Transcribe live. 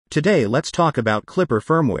Today let's talk about Klipper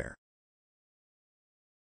firmware.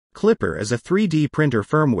 Klipper is a 3D printer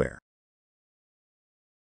firmware.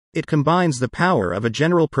 It combines the power of a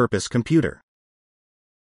general-purpose computer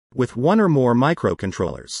with one or more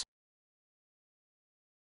microcontrollers.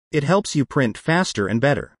 It helps you print faster and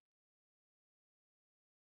better.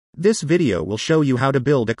 This video will show you how to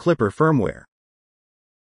build a Klipper firmware.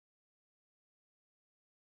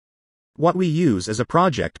 What we use is a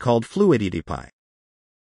project called Fluiddpi.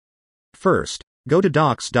 First, go to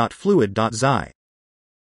docs.fluid.zi.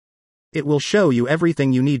 It will show you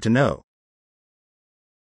everything you need to know.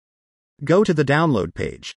 Go to the download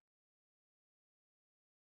page.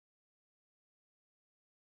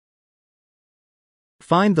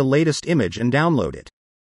 Find the latest image and download it.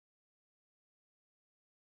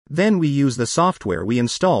 Then we use the software we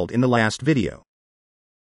installed in the last video.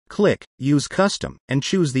 Click Use Custom and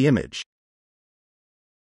choose the image.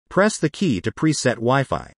 Press the key to preset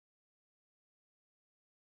Wi-Fi.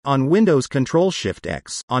 On Windows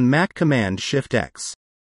Ctrl-Shift-X, on Mac Command-Shift-X.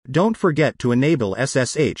 Don't forget to enable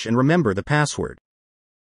SSH and remember the password.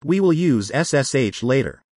 We will use SSH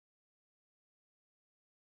later.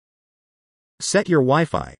 Set your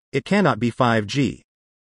Wi-Fi, it cannot be 5G.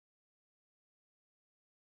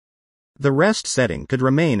 The rest setting could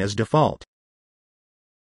remain as default.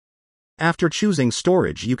 After choosing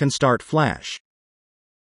storage, you can start Flash.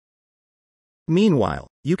 Meanwhile,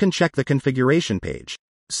 you can check the configuration page.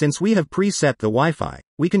 Since we have preset the Wi-Fi,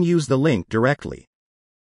 we can use the link directly.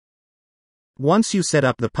 Once you set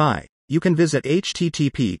up the Pi, you can visit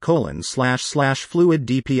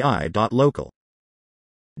http://fluiddpi.local.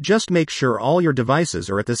 Just make sure all your devices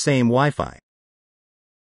are at the same Wi-Fi.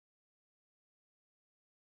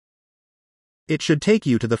 It should take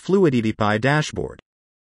you to the Fluiddpi dashboard.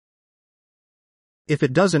 If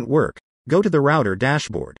it doesn't work, go to the router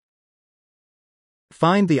dashboard.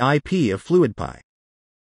 Find the IP of Fluiddpi.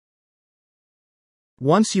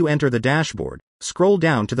 Once you enter the dashboard, scroll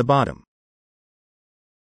down to the bottom.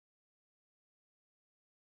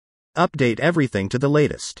 Update everything to the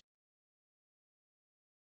latest.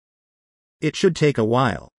 It should take a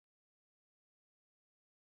while.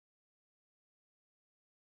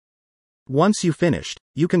 Once you finished,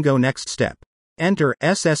 you can go next step. Enter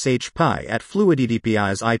SSH Pi at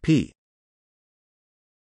Fluiddpi's IP.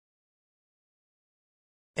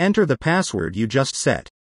 Enter the password you just set.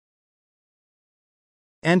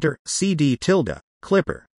 Enter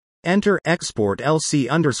cd_klipper. Enter export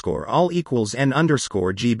lc_all equals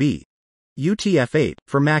n_GB. UTF-8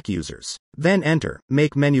 for Mac users. Then enter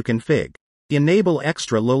make Menuconfig. Enable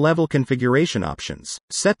extra low-level configuration options.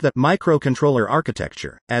 Set the microcontroller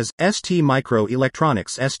architecture as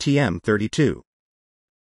STMicroelectronics STM32.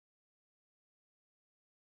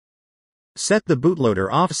 Set the bootloader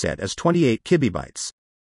offset as 28 KB.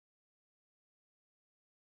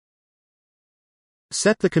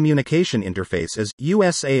 Set the communication interface as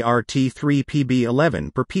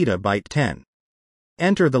USART3PB11 per petabyte 10.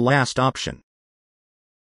 Enter the last option.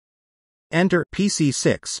 Enter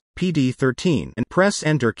PC6, PD13 and press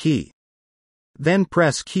Enter key. Then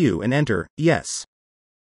press Q and enter Yes.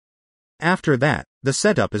 After that, the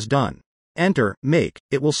setup is done. Enter Make,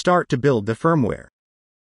 it will start to build the firmware.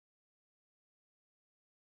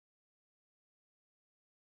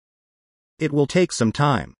 It will take some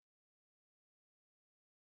time.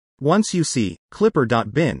 Once you see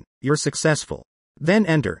klipper.bin, you're successful. Then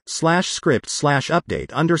enter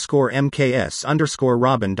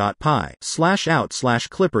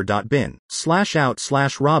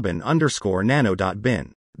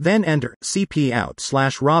 /script/update_robin.py/out/klipper.bin/out/robin_nano.bin. Then enter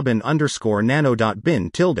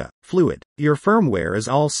cpout/robin_nano.bin fluid. Your firmware is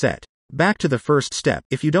all set. Back to the first step.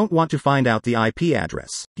 If you don't want to find out the IP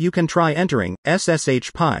address, you can try entering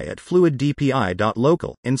SSH Pi at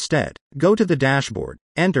fluiddpi.local instead. Go to the dashboard.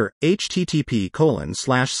 Enter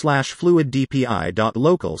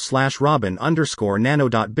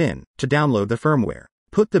http://fluiddpi.local/robin_nano.bin to download the firmware.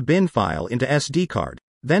 Put the bin file into SD card,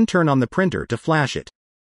 then turn on the printer to flash it.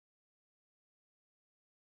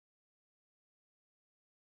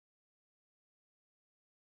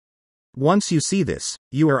 Once you see this,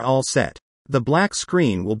 you are all set. The black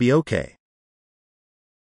screen will be okay.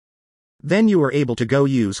 Then you are able to go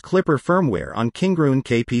use Klipper firmware on Kingroon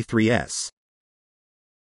KP3S.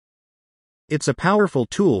 It's a powerful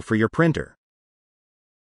tool for your printer.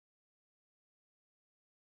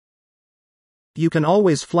 You can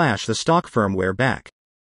always flash the stock firmware back.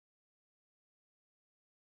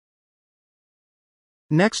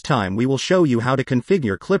 Next time we will show you how to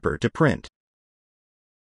configure Klipper to print.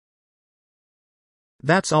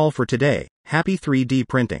 That's all for today. Happy 3D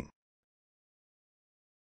printing!